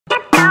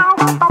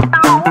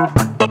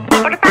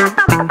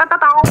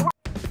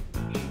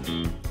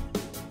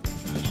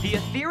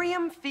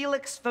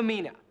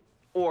Femina,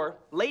 or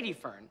lady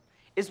fern,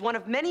 is one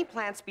of many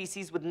plant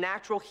species with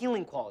natural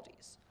healing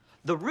qualities.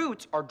 The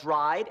roots are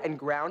dried and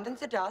ground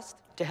into dust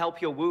to help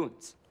heal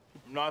wounds.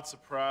 I'm not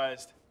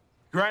surprised.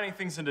 Grinding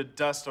things into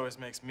dust always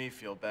makes me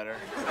feel better.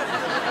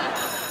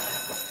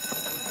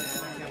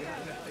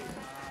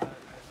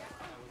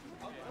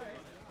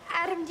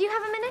 Adam, do you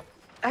have a minute?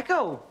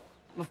 Echo,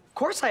 of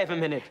course I have a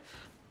minute.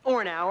 Or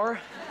an hour.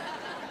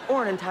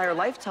 Or an entire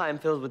lifetime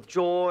filled with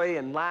joy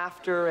and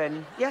laughter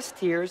and, yes,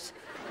 tears.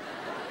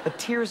 But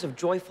tears of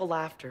joyful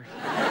laughter.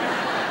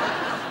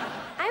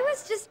 I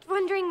was just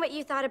wondering what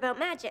you thought about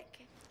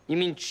magic. You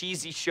mean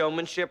cheesy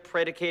showmanship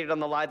predicated on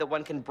the lie that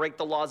one can break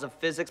the laws of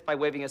physics by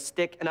waving a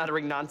stick and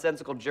uttering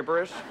nonsensical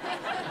gibberish?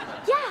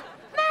 Yeah,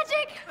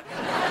 magic!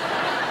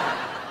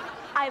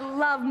 I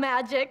love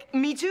magic.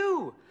 Me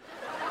too.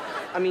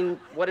 I mean,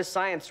 what is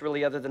science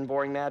really other than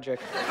boring magic?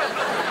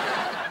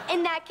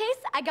 In that case,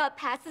 I got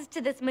passes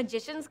to this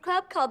magician's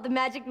club called the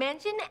Magic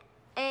Mansion,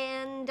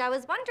 and I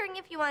was wondering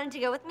if you wanted to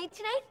go with me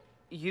tonight?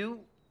 You?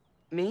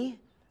 Me?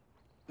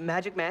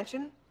 Magic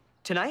Mansion?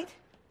 Tonight?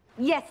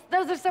 Yes,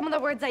 those are some of the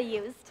words I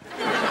used.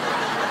 Goodbye,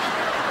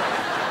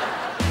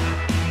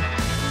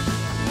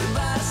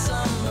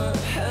 summer,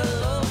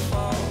 hello,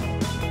 fall.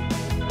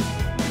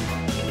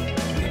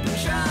 We've been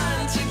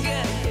trying to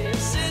get here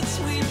since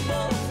we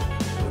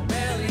both were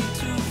barely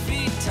 2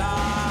 feet tall.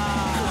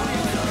 Who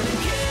you calling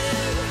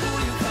kid? Who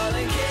you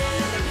calling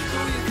kid? Who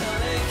you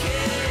calling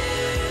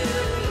kid?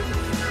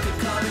 Could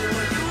call me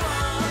what you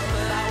want,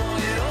 but I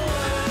want you to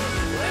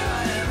work where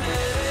I am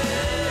headed.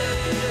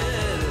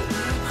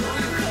 Who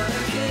you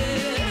calling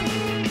kid?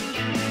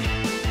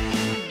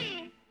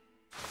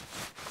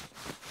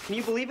 Can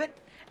you believe it?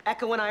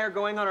 Echo and I are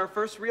going on our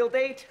first real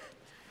date.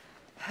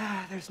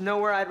 There's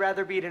nowhere I'd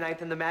rather be tonight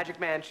than the Magic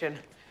Mansion.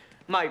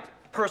 My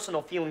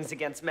personal feelings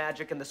against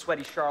magic and the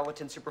sweaty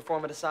charlatans who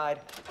perform it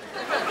aside.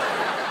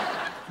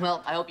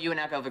 Well, I hope you and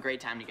Echo have a great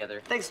time together.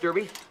 Thanks,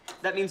 Derby.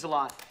 That means a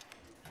lot.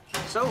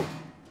 So,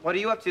 what are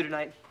you up to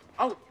tonight?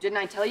 Oh, didn't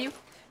I tell you?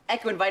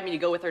 Echo invited me to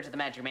go with her to the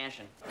Magic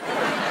Mansion.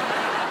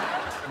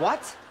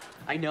 What?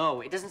 I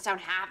know, it doesn't sound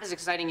half as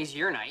exciting as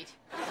your night.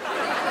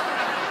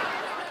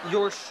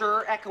 You're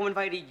sure Echo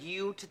invited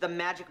you to the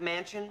Magic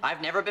Mansion?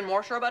 I've never been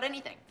more sure about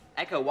anything.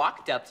 Echo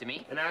walked up to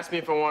me. And asked me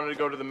if I wanted to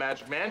go to the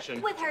Magic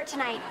Mansion. With her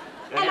tonight.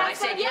 And I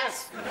said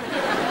yes.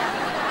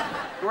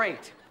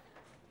 Great.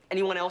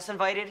 Anyone else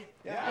invited?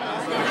 Yeah.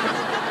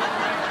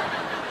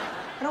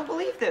 I don't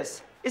believe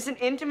this. Is an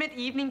intimate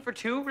evening for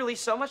two really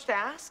so much to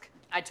ask?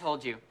 I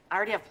told you, I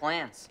already have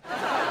plans.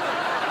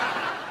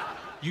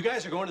 You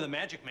guys are going to the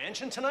Magic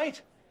Mansion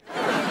tonight?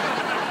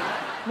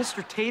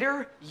 Mr.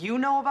 Tater, you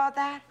know about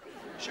that?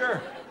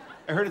 Sure.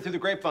 I heard it through the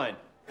grapevine.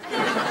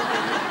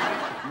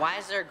 Why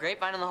is there a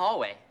grapevine in the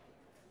hallway?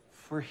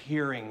 For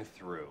hearing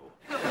through.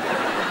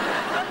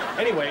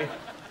 Anyway,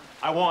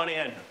 I want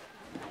in.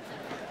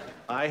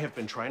 I have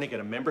been trying to get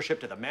a membership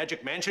to the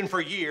Magic Mansion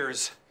for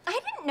years. I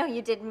didn't know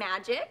you did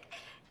magic.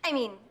 I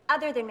mean,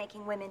 other than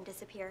making women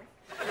disappear.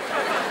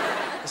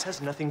 This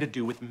has nothing to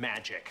do with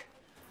magic.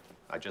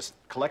 I just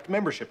collect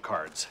membership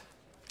cards.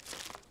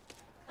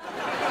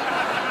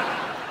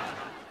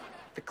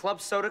 The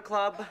Club Soda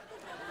Club,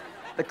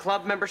 the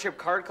Club Membership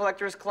Card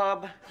Collectors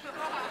Club,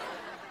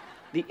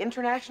 the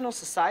International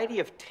Society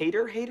of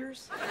Tater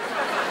Haters?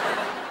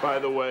 By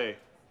the way,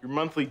 your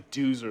monthly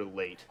dues are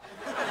late.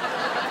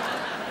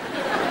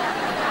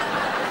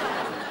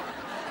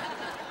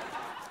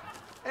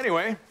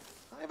 Anyway,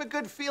 I have a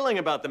good feeling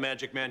about the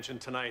Magic Mansion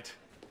tonight.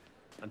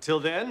 Until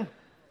then,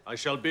 I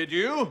shall bid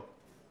you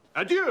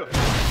adieu.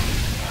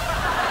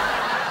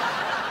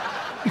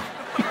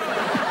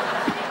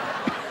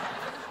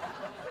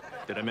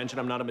 Did I mention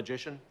I'm not a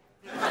magician?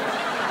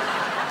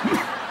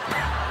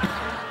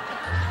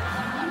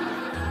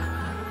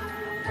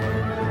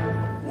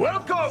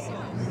 Welcome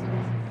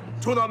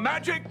to the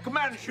Magic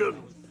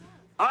Mansion.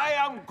 I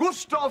am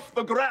Gustav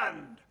the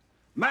Grand,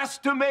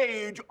 Master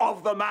Mage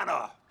of the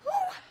Manor.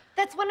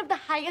 That's one of the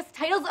highest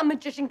titles a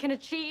magician can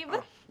achieve.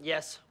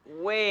 Yes,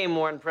 way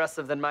more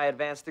impressive than my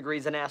advanced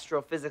degrees in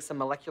astrophysics and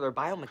molecular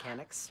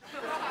biomechanics.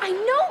 I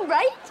know,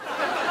 right?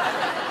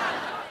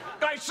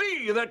 I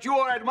see that you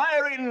are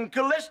admiring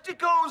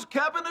Calistico's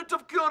Cabinet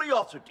of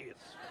Curiosities.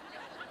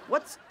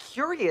 What's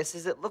curious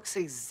is it looks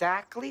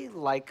exactly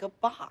like a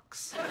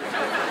box.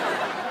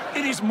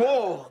 It is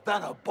more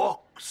than a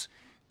box.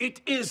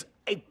 It is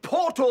a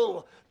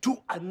portal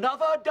to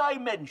another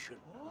dimension.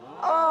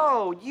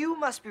 Oh, you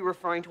must be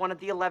referring to one of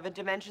the 11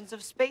 dimensions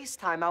of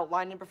space-time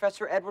outlined in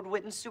Professor Edward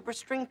Witten's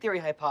superstring theory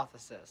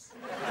hypothesis.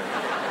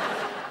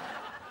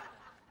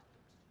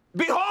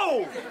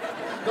 Behold,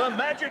 the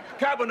magic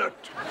cabinet.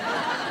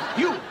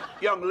 You,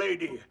 young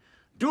lady,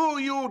 do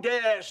you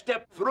dare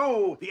step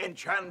through the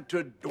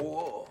enchanted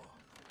door?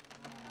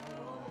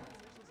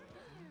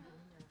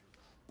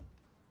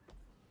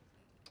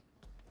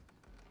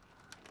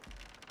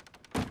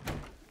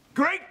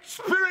 Great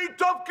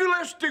Spirit of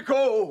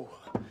Calistico,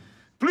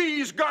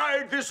 please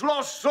guide this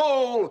lost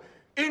soul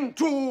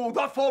into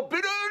the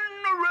forbidden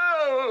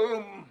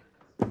realm.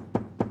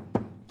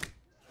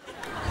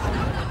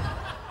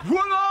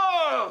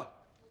 Voila!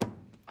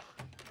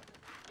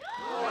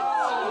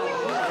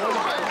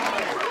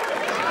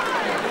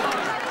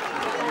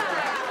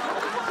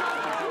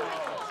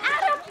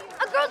 Adam,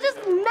 a girl just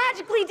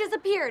magically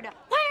disappeared.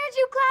 Why aren't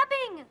you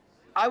clapping?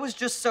 I was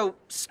just so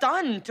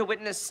stunned to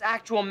witness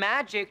actual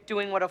magic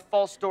doing what a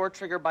false door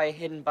triggered by a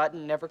hidden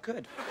button never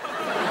could.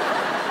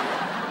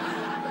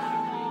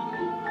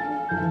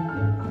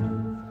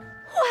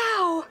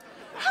 Wow!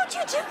 How'd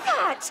you do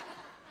that?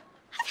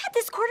 I've had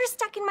this quarter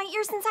stuck in my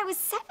ear since I was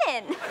 7.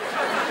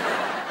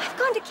 I've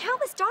gone to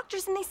countless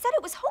doctors and they said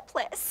it was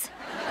hopeless.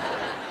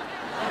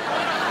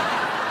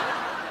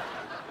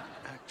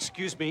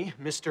 Excuse me,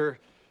 Mr.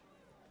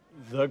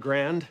 The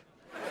Grand.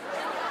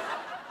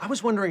 I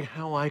was wondering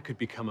how I could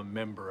become a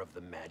member of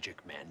the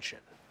Magic Mansion.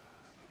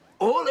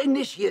 All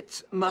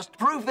initiates must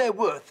prove their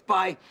worth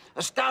by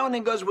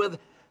astounding us with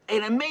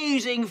an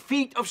amazing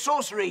feat of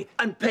sorcery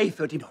and pay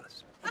 $30.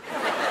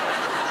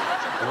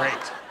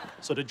 Great.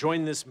 So to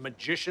join this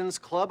magician's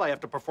club, I have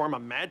to perform a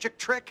magic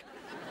trick?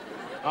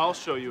 I'll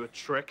show you a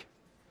trick.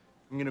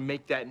 I'm gonna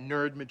make that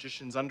nerd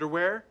magician's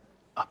underwear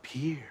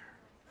appear.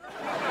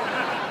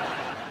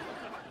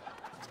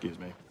 Excuse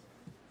me.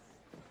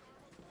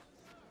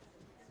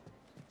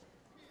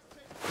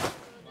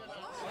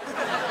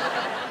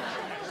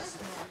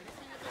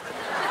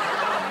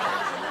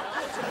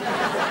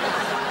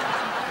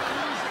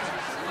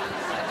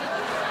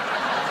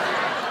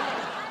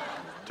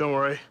 Don't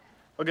worry.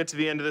 I'll get to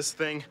the end of this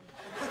thing.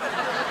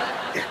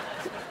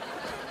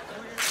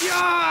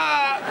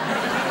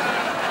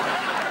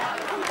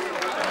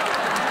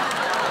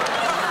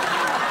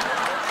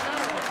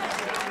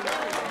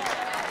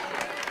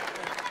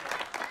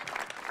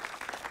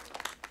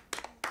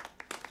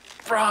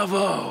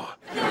 Bravo!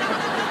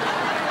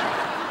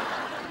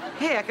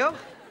 Hey, Echo.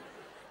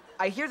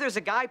 I hear there's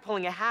a guy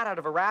pulling a hat out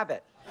of a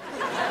rabbit.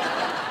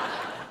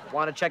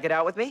 Want to check it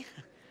out with me?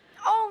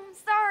 Oh,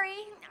 sorry.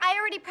 I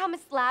already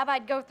promised Slab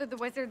I'd go through the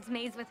wizard's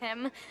maze with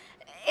him.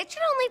 It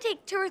should only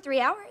take 2 or 3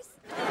 hours.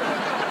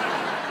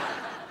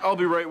 I'll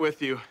be right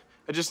with you.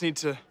 I just need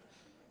to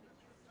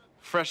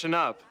freshen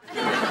up.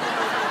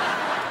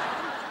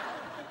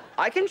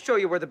 I can show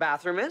you where the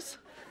bathroom is.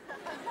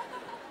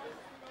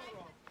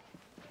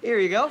 Here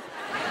you go.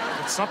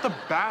 It's not the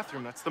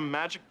bathroom, that's the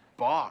magic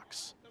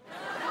box.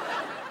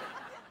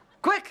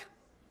 Quick,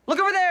 look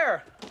over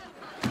there.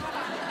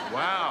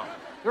 Wow,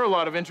 there are a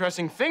lot of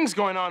interesting things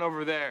going on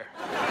over there.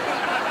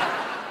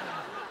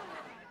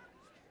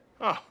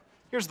 Oh,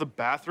 here's the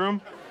bathroom.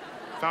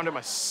 Found it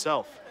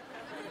myself.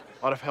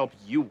 A lot of help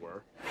you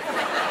were.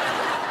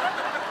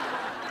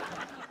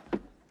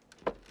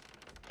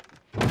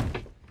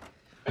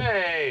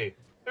 Hey,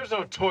 there's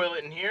no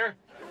toilet in here.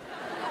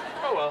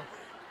 Oh well.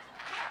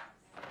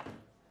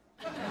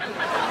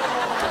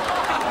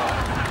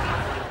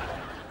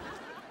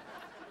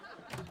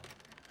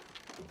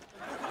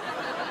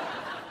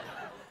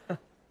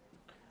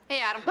 Hey,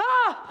 Adam.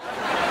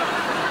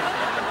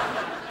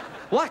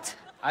 What?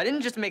 I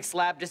didn't just make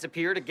Slab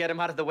disappear to get him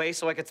out of the way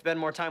so I could spend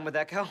more time with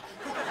Echo.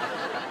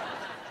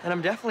 And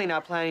I'm definitely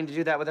not planning to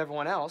do that with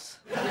everyone else.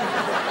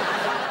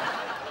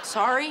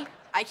 Sorry,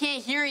 I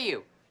can't hear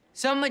you.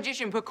 Some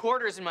magician put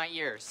quarters in my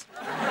ears.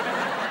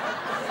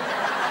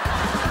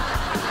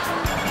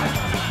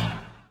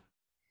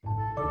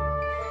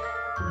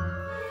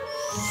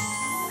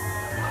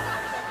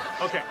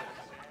 Okay.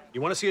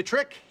 You want to see a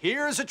trick?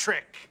 Here's a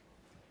trick.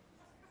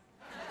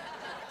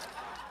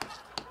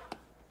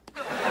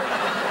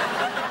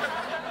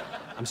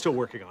 I'm still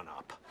working on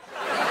up.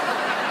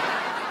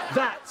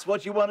 That's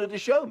what you wanted to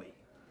show me.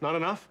 Not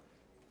enough?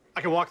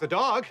 I can walk the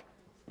dog.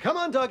 Come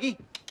on, doggy.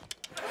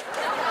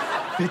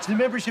 Fetch the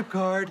membership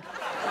card.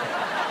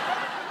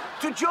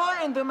 To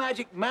join the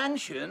Magic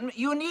Mansion,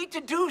 you need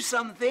to do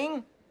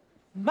something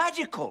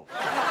magical.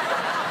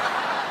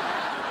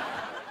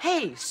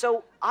 Hey,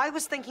 so I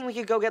was thinking we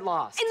could go get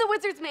lost. In the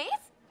wizard's maze?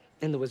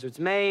 In the wizard's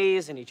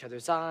maze, in each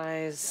other's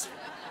eyes,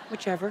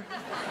 whichever.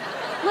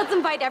 Let's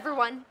invite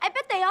everyone. I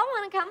bet they all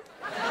want to come.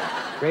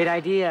 Great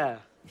idea.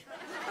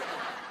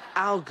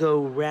 I'll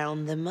go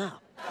round them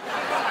up.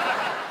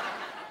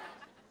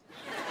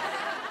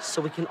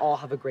 So we can all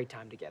have a great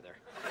time together.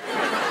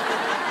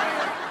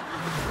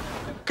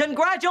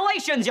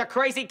 Congratulations, you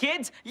crazy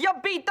kids! You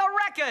beat the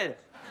record!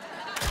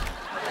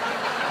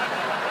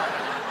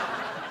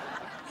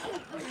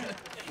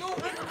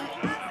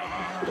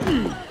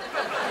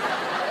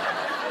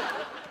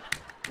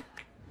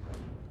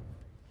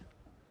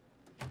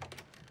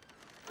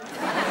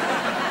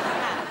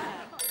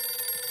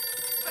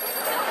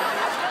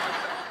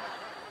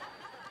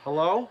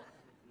 Hello?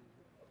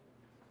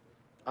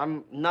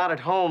 I'm not at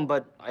home,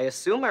 but I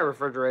assume my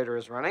refrigerator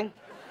is running.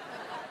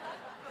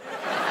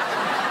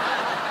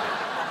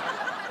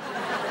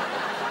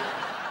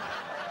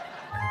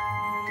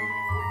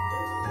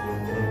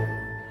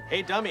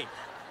 Hey, dummy.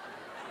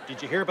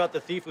 Did you hear about the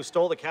thief who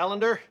stole the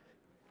calendar?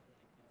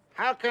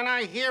 How can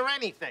I hear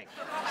anything?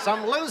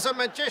 Some loser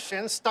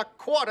magician stuck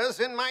quarters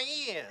in my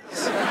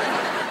ears.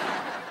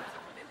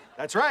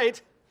 That's right.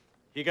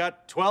 He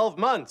got 12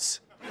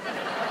 months.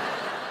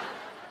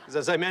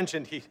 Because as I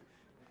mentioned, he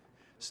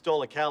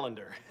stole a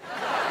calendar.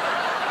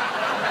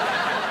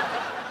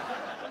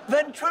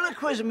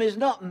 Ventriloquism is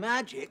not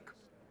magic.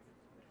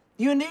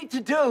 You need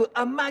to do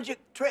a magic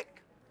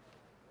trick.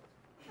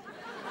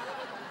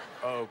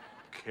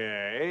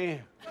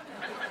 Okay.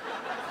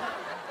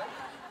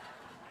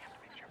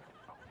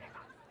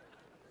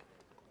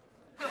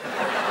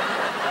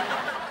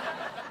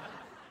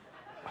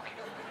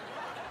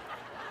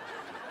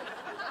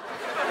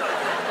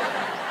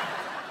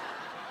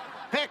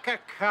 Pick a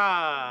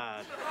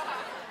card.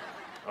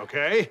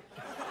 Okay.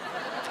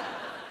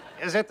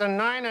 Is it the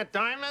 9 of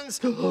diamonds?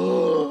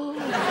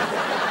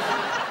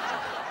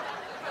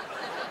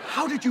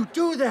 How did you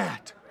do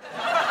that?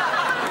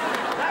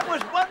 That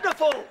was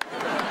wonderful.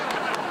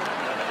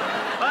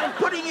 I'm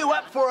putting you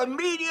up for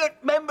immediate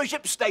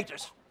membership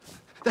status.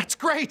 That's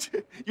great.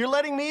 You're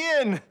letting me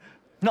in.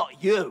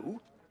 Not you,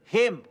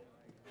 him.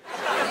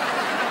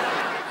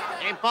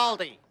 Hey,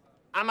 Baldy,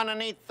 I'm gonna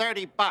need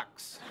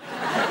 $30.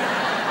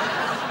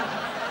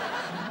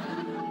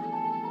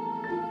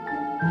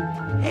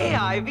 Hey,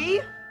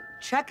 Ivy.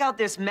 Check out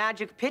this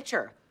magic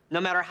pitcher. No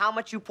matter how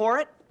much you pour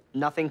it,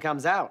 nothing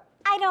comes out.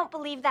 I don't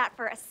believe that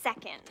for a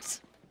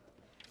second.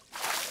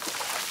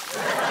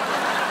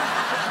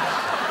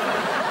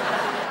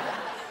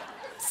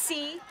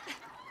 See?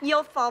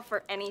 You'll fall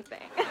for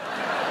anything.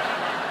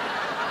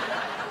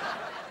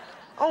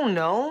 Oh,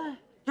 no.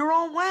 You're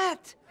all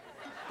wet.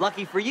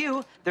 Lucky for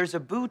you, there's a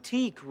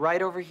boutique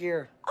right over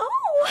here.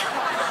 Oh!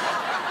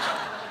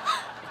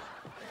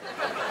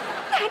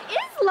 That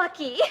is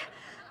lucky.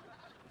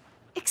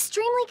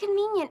 Extremely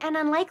convenient and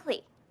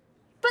unlikely.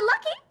 But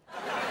lucky.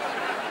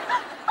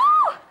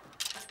 Oh!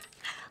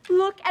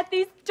 Look at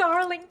these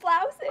darling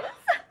blouses.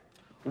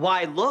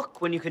 Why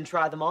look when you can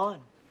try them on?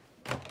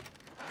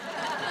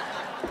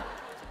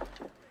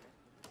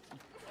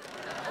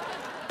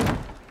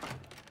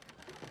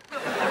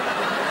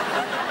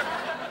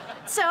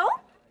 So,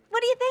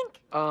 what do you think?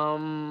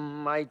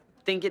 I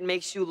think it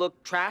makes you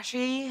look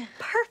trashy.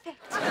 Perfect.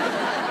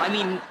 I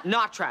mean,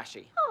 not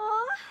trashy.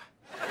 Aw.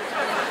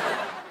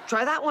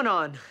 Try that one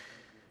on.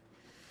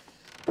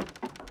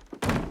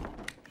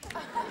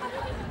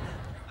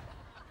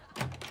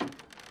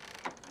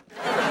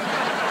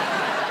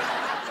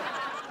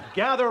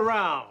 Gather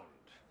round.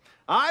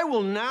 I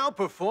will now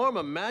perform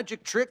a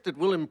magic trick that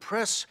will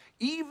impress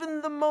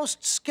even the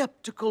most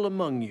skeptical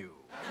among you.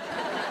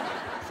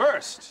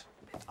 First,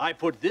 I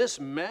put this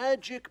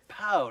magic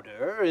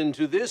powder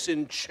into this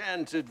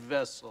enchanted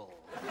vessel.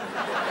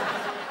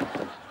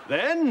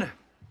 Then,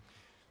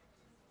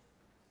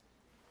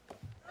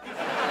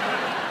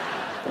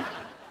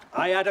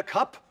 I add a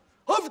cup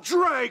of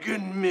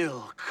dragon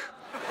milk.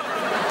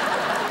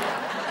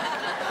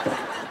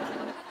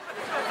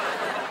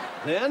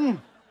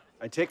 Then,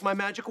 I take my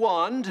magic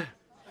wand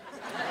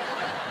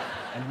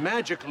and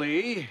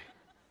magically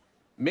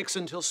mix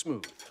until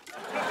smooth.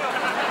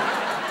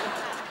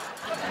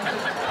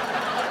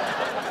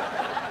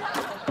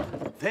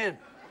 Then,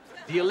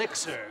 the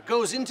elixir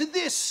goes into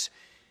this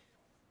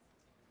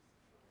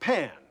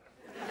pan.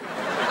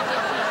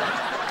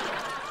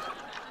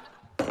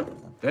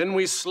 Then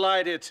we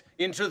slide it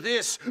into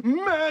this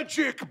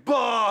magic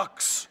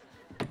box.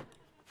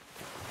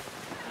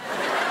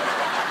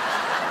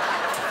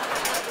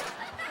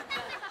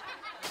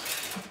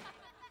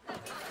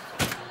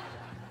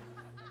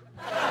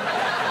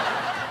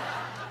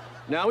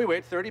 Now we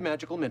wait 30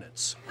 magical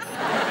minutes.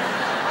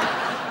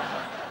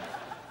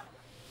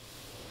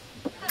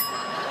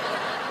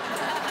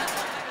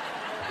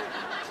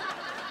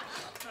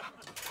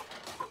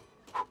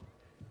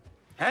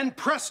 And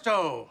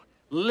presto,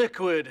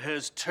 liquid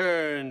has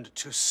turned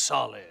to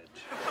solid.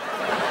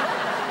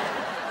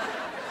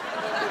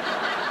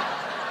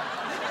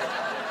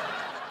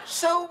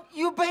 So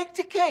you baked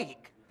a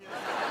cake?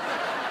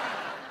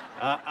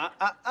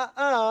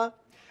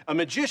 A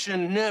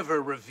magician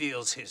never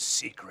reveals his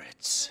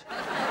secrets.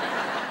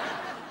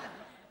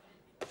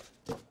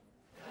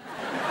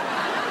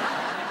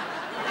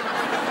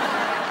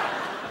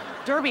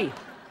 Derby,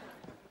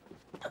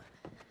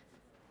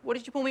 What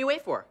did you pull me away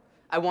for?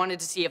 I wanted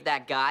to see if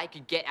that guy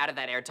could get out of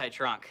that airtight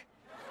trunk.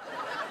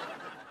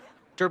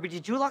 Derby,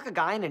 did you lock a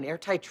guy in an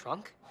airtight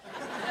trunk?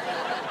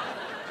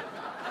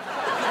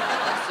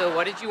 So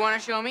what did you want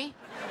to show me?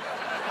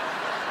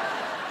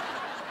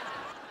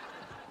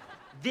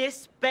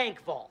 This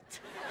bank vault.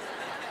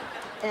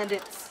 And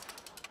it's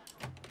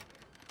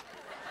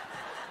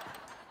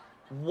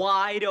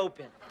wide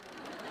open,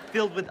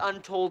 filled with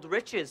untold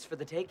riches for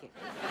the taking.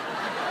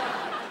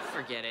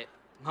 Forget it.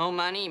 Mo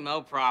money,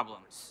 mo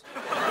problems.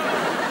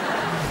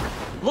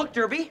 Look,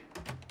 Derby.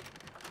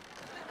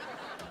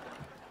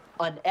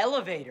 An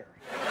elevator.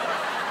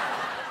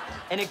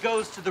 And it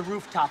goes to the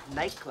rooftop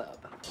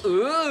nightclub.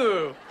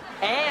 Ooh.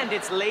 And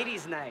it's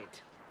ladies'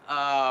 night.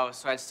 Oh,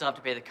 so I'd still have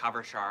to pay the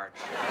cover charge.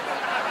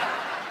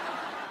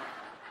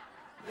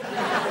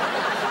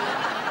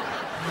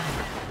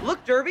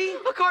 Look, Derby.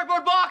 A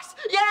cardboard box!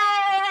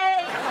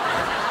 Yay!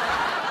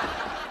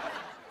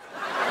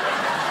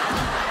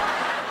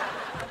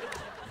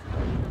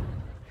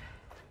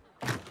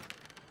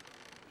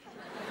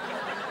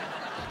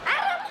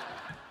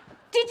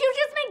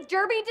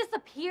 Derby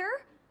disappear?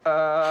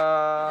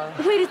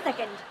 Wait a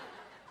second.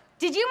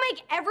 Did you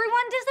make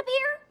everyone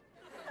disappear?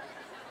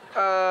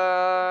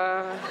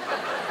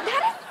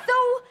 That is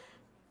so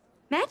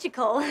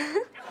magical.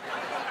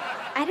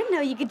 I didn't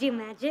know you could do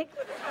magic.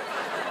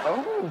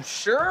 Oh,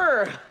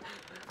 sure.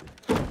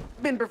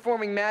 Been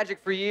performing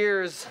magic for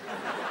years.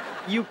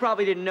 You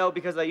probably didn't know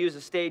because I use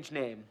a stage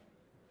name.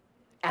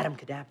 Adam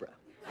Cadabra.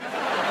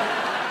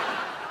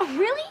 Oh,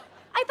 really?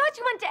 I thought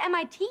you went to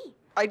MIT.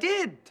 I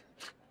did.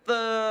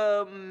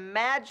 The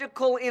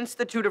Magical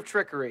Institute of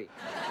Trickery.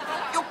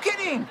 You're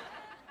kidding!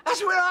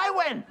 That's where I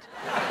went!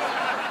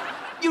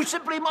 You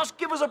simply must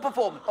give us a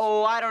performance.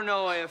 Oh, I don't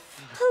know if...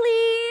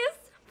 Please,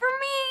 for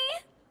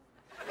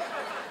me.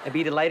 I'd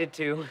be delighted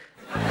to.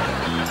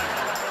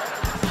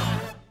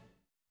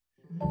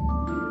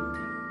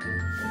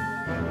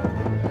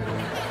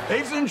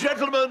 Ladies and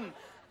gentlemen,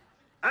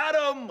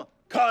 Adam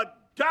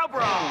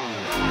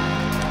Cadabra!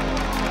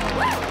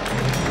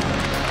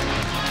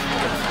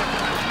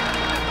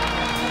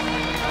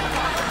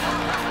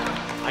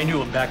 I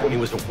knew him back when he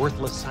was a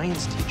worthless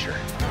science teacher.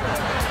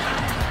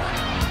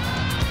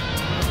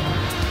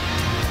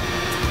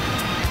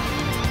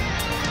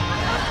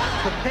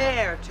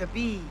 Prepare to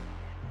be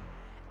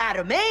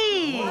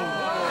Adamazed!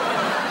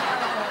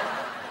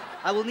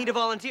 I will need a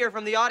volunteer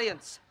from the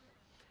audience.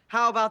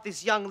 How about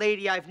this young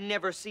lady I've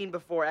never seen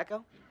before,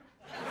 Echo?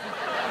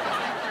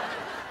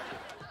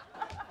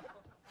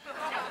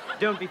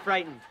 Don't be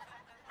frightened.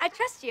 I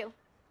trust you.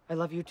 I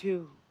love you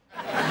too.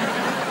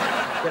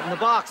 Get in the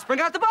box. Bring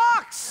out the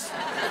box!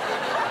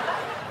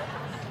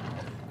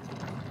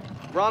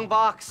 Wrong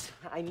box.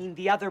 I mean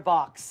the other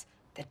box.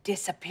 The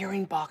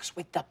disappearing box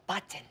with the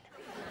button.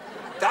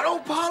 That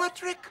old parlor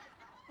trick?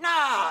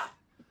 Nah.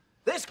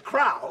 This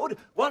crowd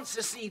wants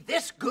to see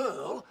this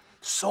girl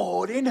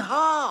sawed in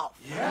half.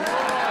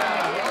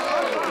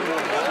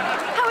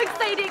 How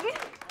exciting!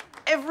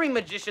 Every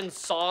magician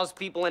saws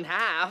people in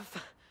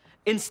half.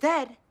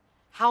 Instead,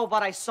 how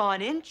about I saw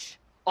an inch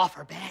off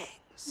her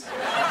bangs?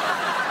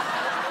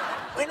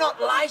 We're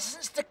not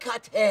licensed to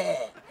cut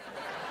hair.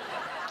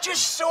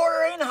 Just saw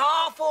her in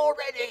half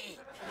already.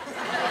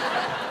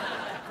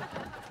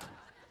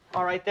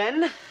 All right,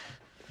 then.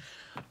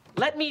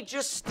 Let me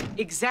just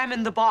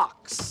examine the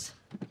box.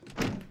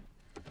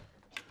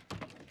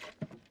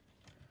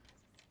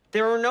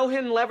 There are no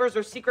hidden levers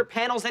or secret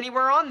panels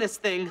anywhere on this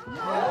thing.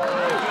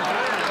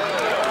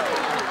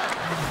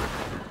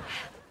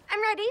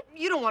 I'm ready.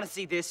 You don't want to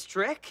see this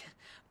trick.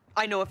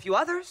 I know a few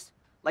others,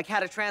 like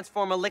how to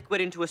transform a liquid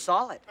into a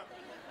solid.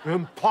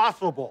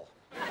 Impossible.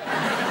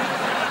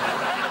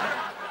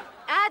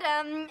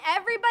 Adam,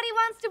 everybody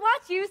wants to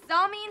watch you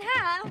saw me in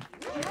half.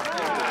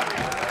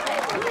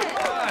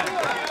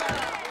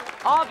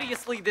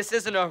 Obviously, this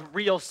isn't a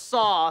real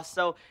saw,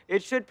 so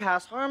it should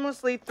pass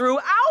harmlessly through.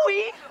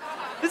 Owie!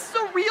 This is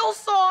a real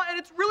saw, and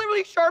it's really,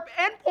 really sharp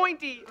and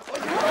pointy.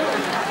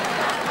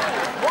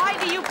 Why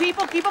do you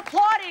people keep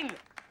applauding?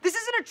 This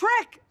isn't a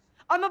trick.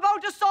 I'm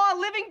about to saw a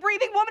living,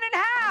 breathing woman in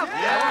half.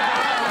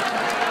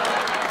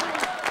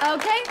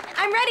 Okay,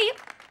 I'm ready.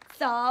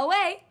 Saw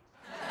away.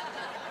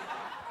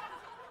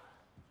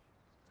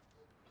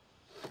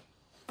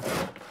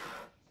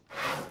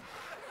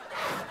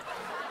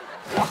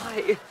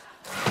 Why?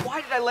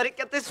 Why did I let it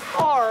get this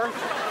far?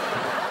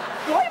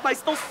 Why am I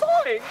still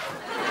sawing?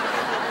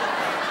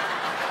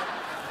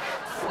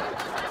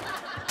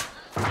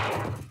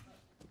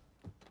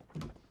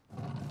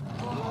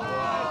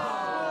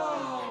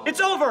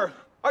 It's over.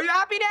 Are you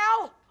happy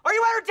now? Are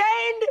you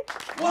entertained?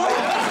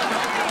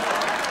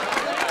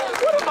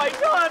 What have I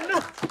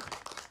done?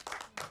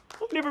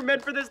 I've never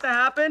meant for this to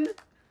happen.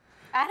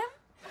 Adam?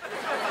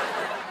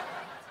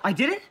 I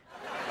did it?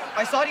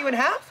 I sawed you in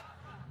half?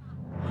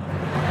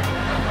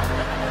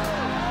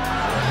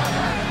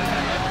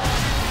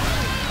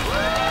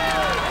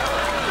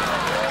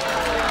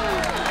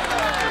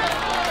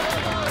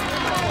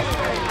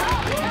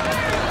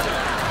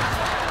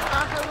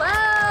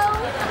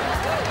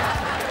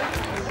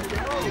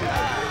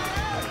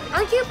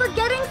 Aren't you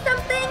forgetting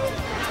something?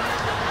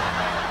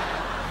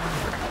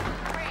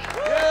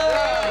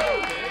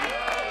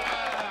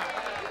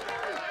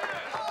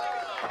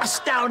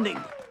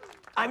 Astounding.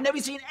 I've never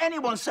seen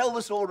anyone sell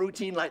the saw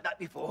routine like that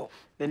before.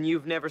 Then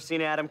you've never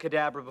seen Adam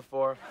Cadabra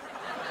before.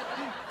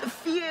 The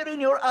fear in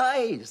your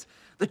eyes,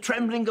 the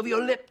trembling of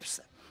your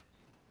lips,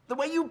 the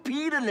way you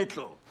peed a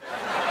little.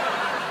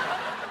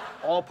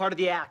 All part of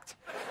the act.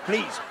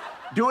 Please,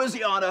 do us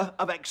the honor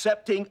of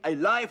accepting a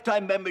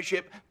lifetime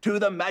membership to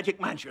the Magic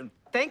Mansion.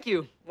 Thank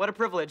you. What a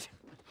privilege.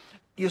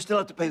 You still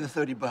have to pay the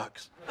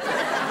 $30.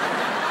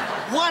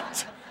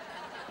 What?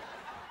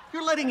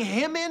 You're letting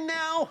him in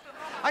now?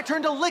 I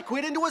turned a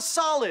liquid into a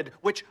solid,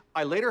 which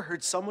I later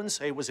heard someone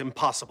say was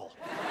impossible.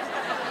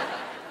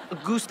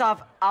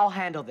 Gustav, I'll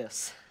handle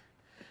this.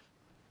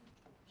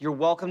 You're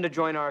welcome to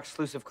join our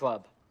exclusive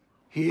club.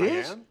 He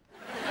is? am?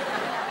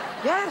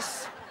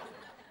 Yes.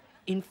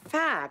 In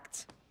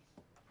fact,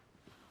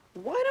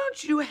 why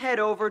don't you head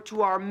over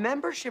to our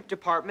membership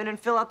department and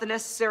fill out the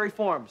necessary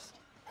forms?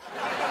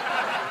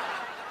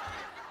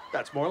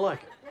 That's more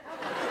like it.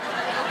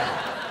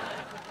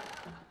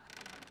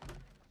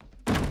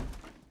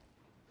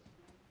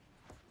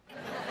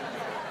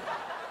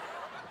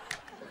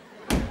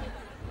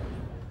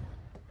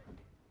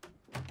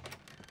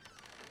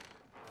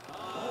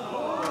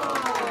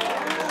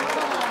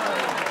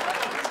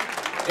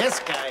 This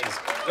guy's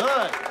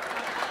good.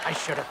 I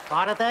should have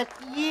thought of that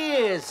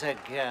years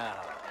ago.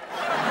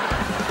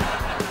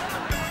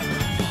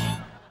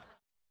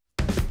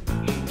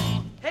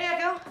 Hey,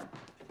 Echo.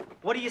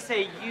 What do you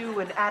say you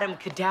and Adam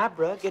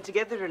Cadabra get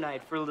together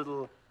tonight for a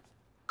little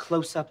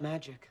close-up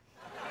magic?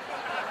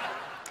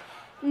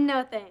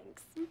 No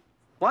thanks.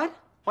 What?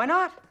 Why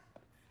not?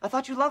 I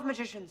thought you loved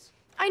magicians.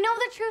 I know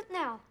the truth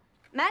now.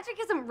 Magic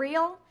isn't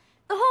real.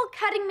 The whole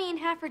cutting me in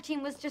half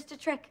routine was just a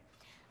trick.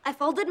 I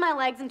folded my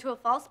legs into a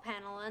false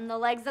panel, and the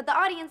legs that the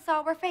audience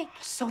saw were fake.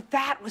 So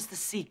that was the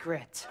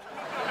secret.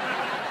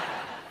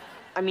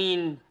 I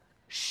mean,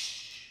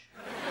 shh.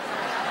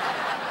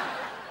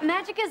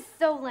 Magic is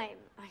so lame.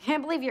 I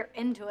can't believe you're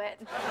into it.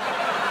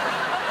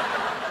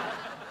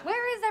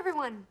 Where is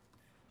everyone?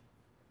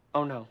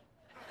 Oh, no.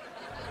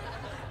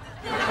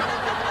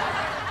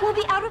 We'll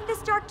be out of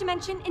this dark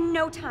dimension in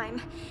no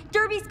time.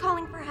 Derby's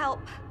calling for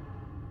help.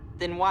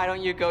 Then why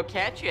don't you go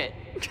catch it?